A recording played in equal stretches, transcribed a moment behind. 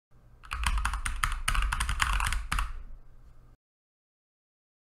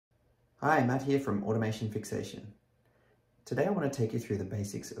Hi, Matt here from Automation Fixation. Today I want to take you through the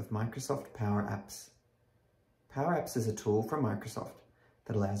basics of Microsoft Power Apps. Power Apps is a tool from Microsoft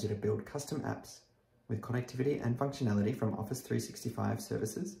that allows you to build custom apps with connectivity and functionality from Office 365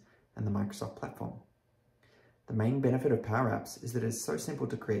 services and the Microsoft platform. The main benefit of Power Apps is that it's so simple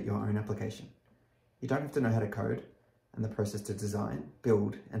to create your own application. You don't have to know how to code, and the process to design,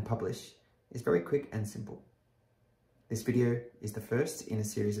 build, and publish is very quick and simple. This video is the first in a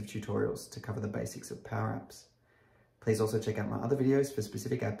series of tutorials to cover the basics of Power Apps. Please also check out my other videos for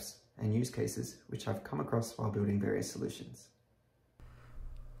specific apps and use cases which I've come across while building various solutions.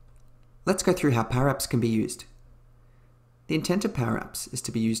 Let's go through how Power Apps can be used. The intent of Power Apps is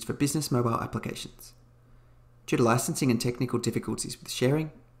to be used for business mobile applications. Due to licensing and technical difficulties with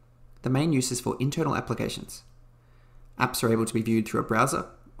sharing, the main use is for internal applications. Apps are able to be viewed through a browser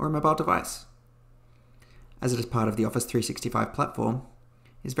or a mobile device. As it is part of the Office 365 platform,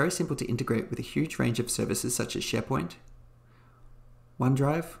 it is very simple to integrate with a huge range of services such as SharePoint,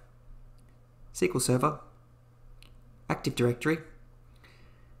 OneDrive, SQL Server, Active Directory,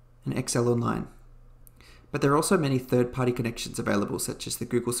 and Excel Online. But there are also many third-party connections available, such as the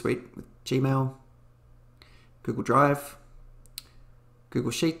Google Suite with Gmail, Google Drive,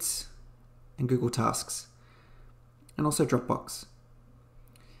 Google Sheets, and Google Tasks, and also Dropbox.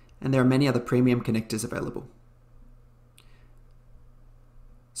 And there are many other premium connectors available.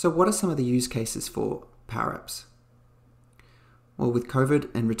 So what are some of the use cases for Power Apps? Well, with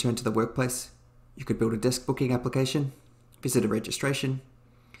COVID and return to the workplace, you could build a desk booking application, visitor registration,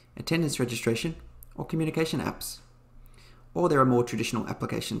 attendance registration, or communication apps. Or there are more traditional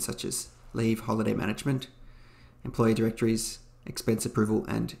applications such as leave, holiday management, employee directories, expense approval,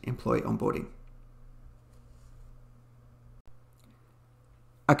 and employee onboarding.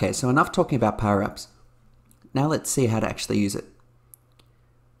 Okay, so enough talking about Power Apps. Now let's see how to actually use it.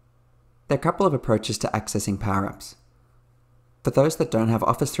 There are a couple of approaches to accessing Power Apps. For those that don't have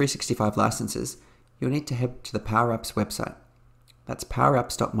Office 365 licenses, you'll need to head to the Power Apps website. That's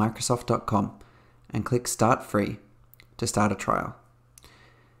powerapps.microsoft.com and click Start Free to start a trial.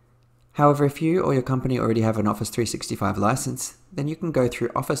 However, if you or your company already have an Office 365 license, then you can go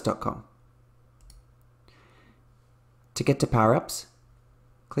through office.com. To get to Power Apps,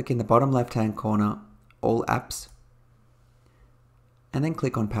 click in the bottom left-hand corner, All Apps, and then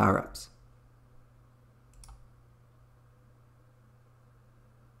click on Power Apps.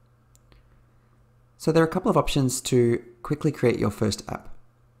 So there are a couple of options to quickly create your first app.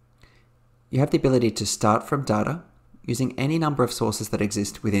 You have the ability to start from data using any number of sources that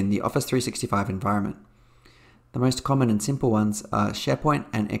exist within the Office 365 environment. The most common and simple ones are SharePoint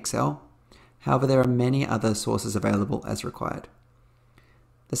and Excel. However, there are many other sources available as required.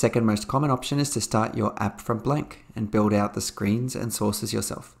 The second most common option is to start your app from blank and build out the screens and sources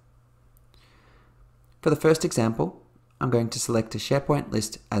yourself. For the first example, I'm going to select a SharePoint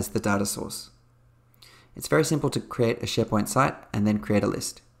list as the data source. It's very simple to create a SharePoint site and then create a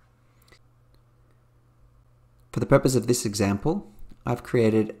list. For the purpose of this example, I've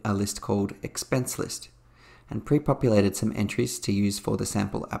created a list called Expense List and pre-populated some entries to use for the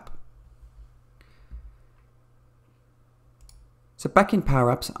sample app. So back in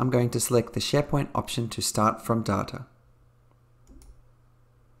Power Apps, I'm going to select the SharePoint option to start from data.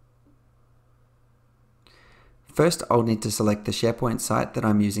 First, I'll need to select the SharePoint site that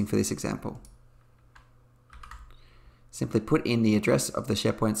I'm using for this example. Simply put in the address of the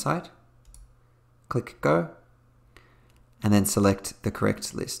SharePoint site, click Go, and then select the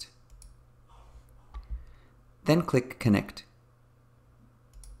correct list. Then click Connect.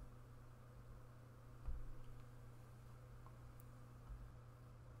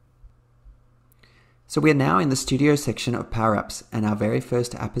 So we are now in the Studio section of Power Apps and our very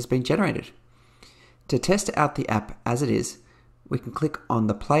first app has been generated. To test out the app as it is, we can click on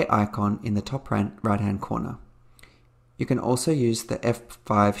the play icon in the top right-hand corner. You can also use the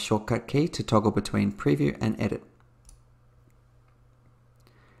F5 shortcut key to toggle between preview and edit.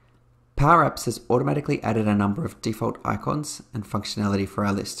 Power Apps has automatically added a number of default icons and functionality for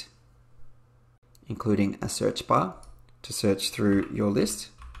our list, including a search bar to search through your list,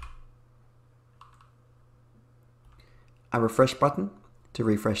 a refresh button to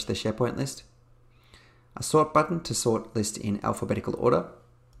refresh the SharePoint list, a sort button to sort list in alphabetical order,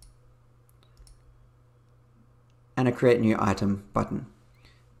 and a create new item button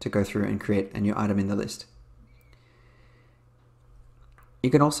to go through and create a new item in the list. You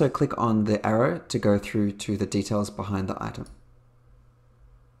can also click on the arrow to go through to the details behind the item.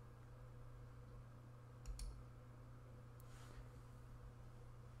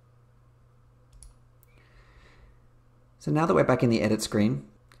 So now that we're back in the edit screen,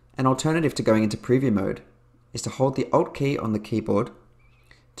 An alternative to going into preview mode is to hold the Alt key on the keyboard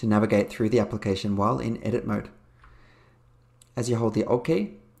to navigate through the application while in edit mode. As you hold the Alt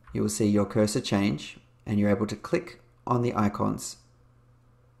key, you will see your cursor change and you're able to click on the icons.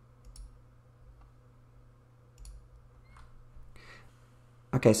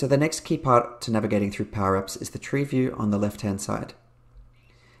 Okay, so the next key part to navigating through Power Apps is the tree view on the left-hand side.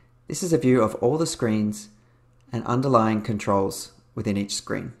 This is a view of all the screens and underlying controls within each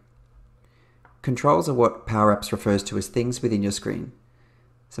screen. Controls are what Power Apps refers to as things within your screen.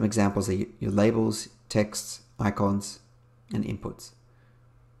 Some examples are your labels, texts, icons, and inputs.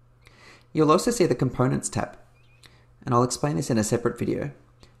 You'll also see the Components tab, and I'll explain this in a separate video.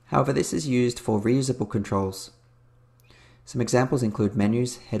 However, this is used for reusable controls. Some examples include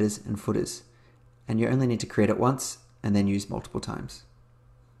menus, headers, and footers, and you only need to create it once and then use multiple times.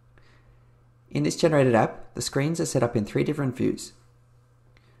 In this generated app, the screens are set up in 3 different views.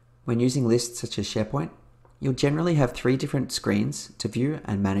 When using lists such as SharePoint, you'll generally have 3 different screens to view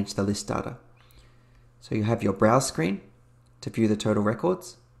and manage the list data. So you have your Browse screen to view the total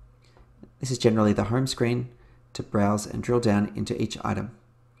records. This is generally the home screen to browse and drill down into each item.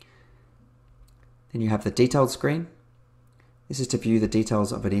 Then you have the Detailed screen. This is to view the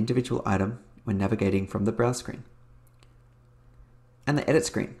details of an individual item when navigating from the Browse screen. And the Edit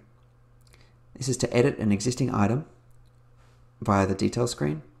screen. This is to edit an existing item via the Detail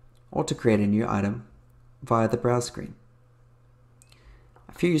screen or to create a new item via the Browse screen.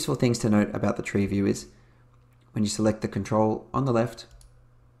 A few useful things to note about the tree view is when you select the control on the left,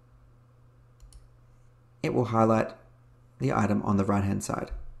 it will highlight the item on the right-hand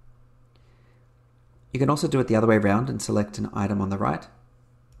side. You can also do it the other way around and select an item on the right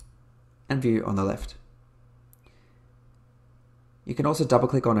and view on the left. You can also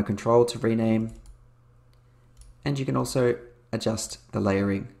double-click on a control to rename, and you can also adjust the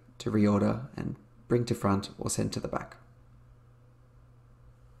layering to reorder and bring to front or send to the back.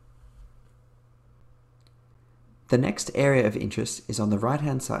 The next area of interest is on the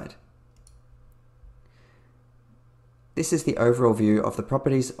right-hand side. This is the overall view of the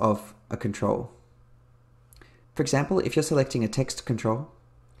properties of a control. For example, if you're selecting a text control,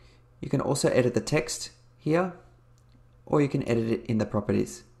 you can also edit the text here, or you can edit it in the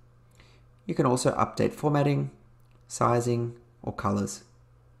properties. You can also update formatting, sizing, or colors.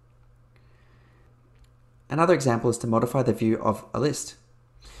 Another example is to modify the view of a list.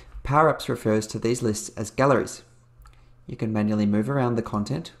 Power Apps refers to these lists as galleries. You can manually move around the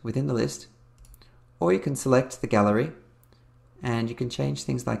content within the list, or you can select the gallery and you can change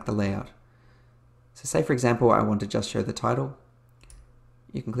things like the layout. So say for example, I want to just show the title.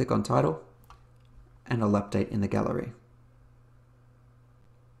 You can click on title and it'll update in the gallery.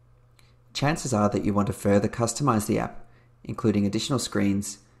 Chances are that you want to further customize the app, including additional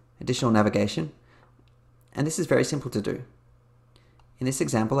screens, additional navigation, and this is very simple to do. In this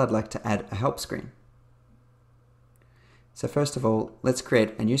example, I'd like to add a help screen. So first of all, let's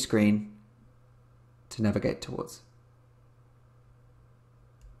create a new screen to navigate towards.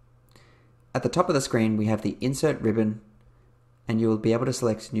 At the top of the screen, we have the Insert ribbon, and you will be able to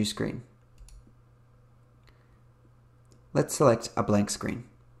select New Screen. Let's select a blank screen.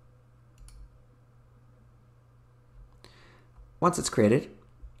 Once it's created,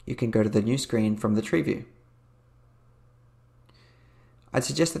 you can go to the new screen from the tree view. I'd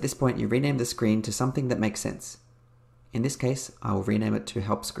suggest at this point you rename the screen to something that makes sense. In this case, I will rename it to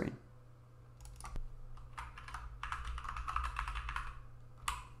Help Screen.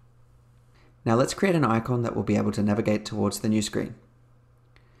 Now let's create an icon that will be able to navigate towards the new screen.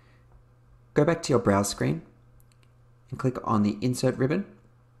 Go back to your Browse screen and click on the Insert ribbon.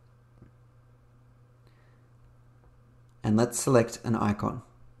 And let's select an icon.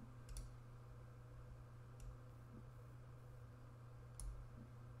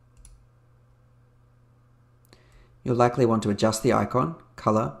 You'll likely want to adjust the icon,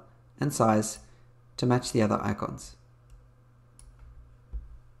 color, and size to match the other icons.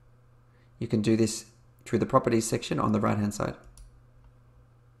 You can do this through the Properties section on the right-hand side.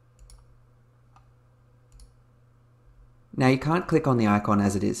 Now you can't click on the icon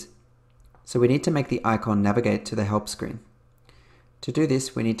as it is, so we need to make the icon navigate to the Help screen. To do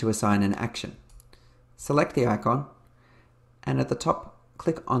this, we need to assign an action. Select the icon, and at the top,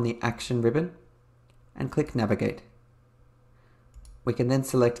 click on the Action ribbon and click Navigate. We can then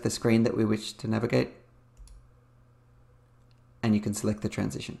select the screen that we wish to navigate, and you can select the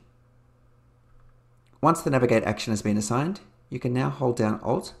transition. Once the Navigate action has been assigned, you can now hold down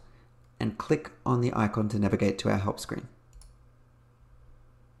Alt and click on the icon to navigate to our Help screen.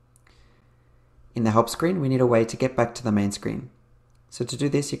 In the Help screen, we need a way to get back to the main screen. So to do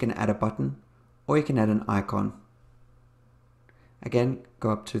this, you can add a button or you can add an icon. Again,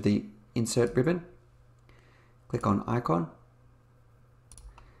 go up to the Insert ribbon, click on Icon.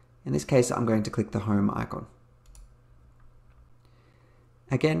 In this case, I'm going to click the Home icon.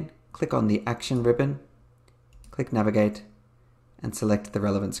 Again, click on the Action ribbon, click Navigate, and select the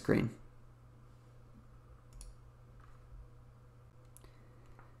relevant screen.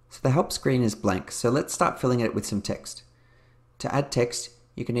 So the help screen is blank, so let's start filling it with some text. To add text,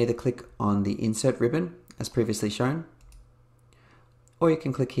 you can either click on the Insert ribbon, as previously shown, or you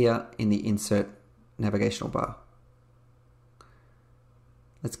can click here in the Insert navigational bar.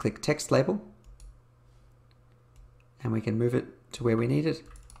 Let's click Text Label, and we can move it to where we need it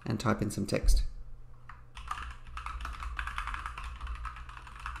and type in some text.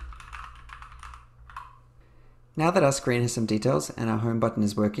 Now that our screen has some details and our home button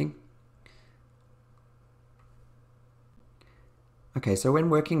is working. Okay, so when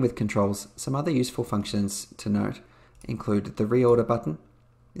working with controls, some other useful functions to note include the reorder button.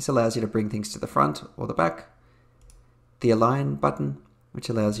 This allows you to bring things to the front or the back. The align button, which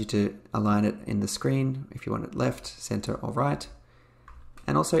allows you to align it in the screen if you want it left, center, or right.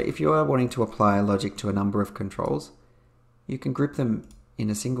 And also, if you are wanting to apply logic to a number of controls, you can group them in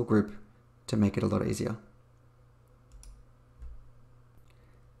a single group to make it a lot easier.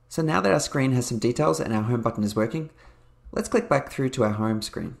 So now that our screen has some details and our home button is working, let's click back through to our home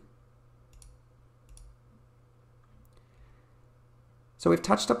screen. So we've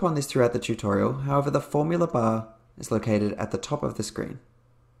touched upon this throughout the tutorial, however the formula bar is located at the top of the screen.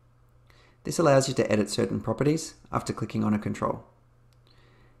 This allows you to edit certain properties after clicking on a control.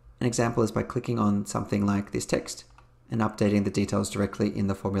 An example is by clicking on something like this text and updating the details directly in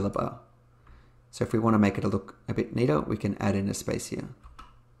the formula bar. So if we want to make it look a bit neater, we can add in a space here.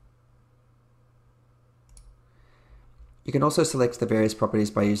 You can also select the various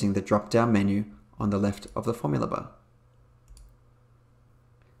properties by using the drop-down menu on the left of the formula bar.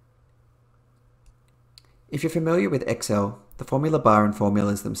 If you're familiar with Excel, the formula bar and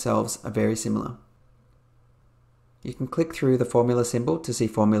formulas themselves are very similar. You can click through the formula symbol to see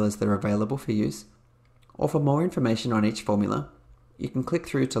formulas that are available for use, or for more information on each formula, you can click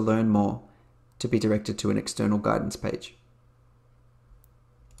through to learn more to be directed to an external guidance page.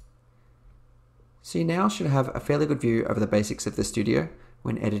 So you now should have a fairly good view over the basics of the Studio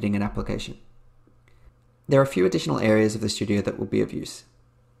when editing an application. There are a few additional areas of the Studio that will be of use.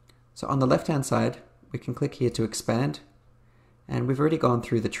 So on the left-hand side, we can click here to expand, and we've already gone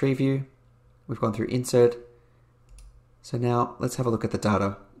through the tree view, we've gone through insert. So now let's have a look at the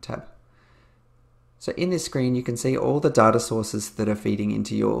data tab. So in this screen, you can see all the data sources that are feeding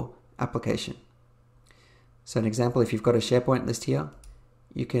into your application. So an example, if you've got a SharePoint list here,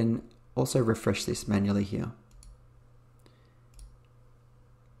 you can also refresh this manually here.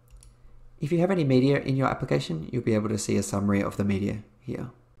 If you have any media in your application, you'll be able to see a summary of the media here.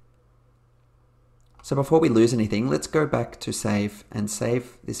 So before we lose anything, let's go back to save and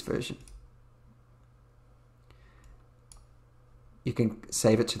save this version. You can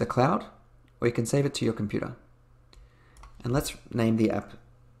save it to the cloud, or you can save it to your computer. And let's name the app.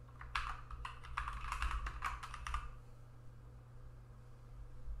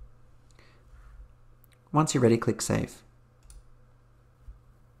 Once you're ready, click Save.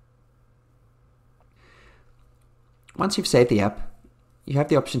 Once you've saved the app, you have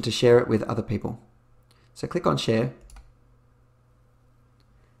the option to share it with other people. So click on Share,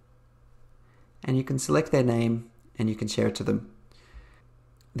 and you can select their name and you can share it to them.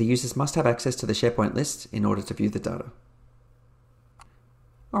 The users must have access to the SharePoint list in order to view the data.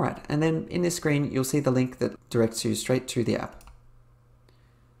 Alright, and then in this screen you'll see the link that directs you straight to the app.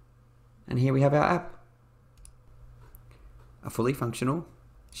 And here we have our app. A fully functional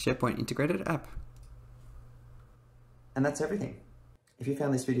SharePoint integrated app. And that's everything. If you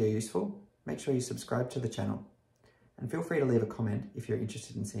found this video useful, make sure you subscribe to the channel. And feel free to leave a comment if you're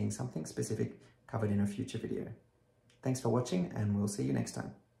interested in seeing something specific covered in a future video. Thanks for watching, and we'll see you next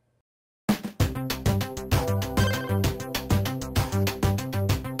time.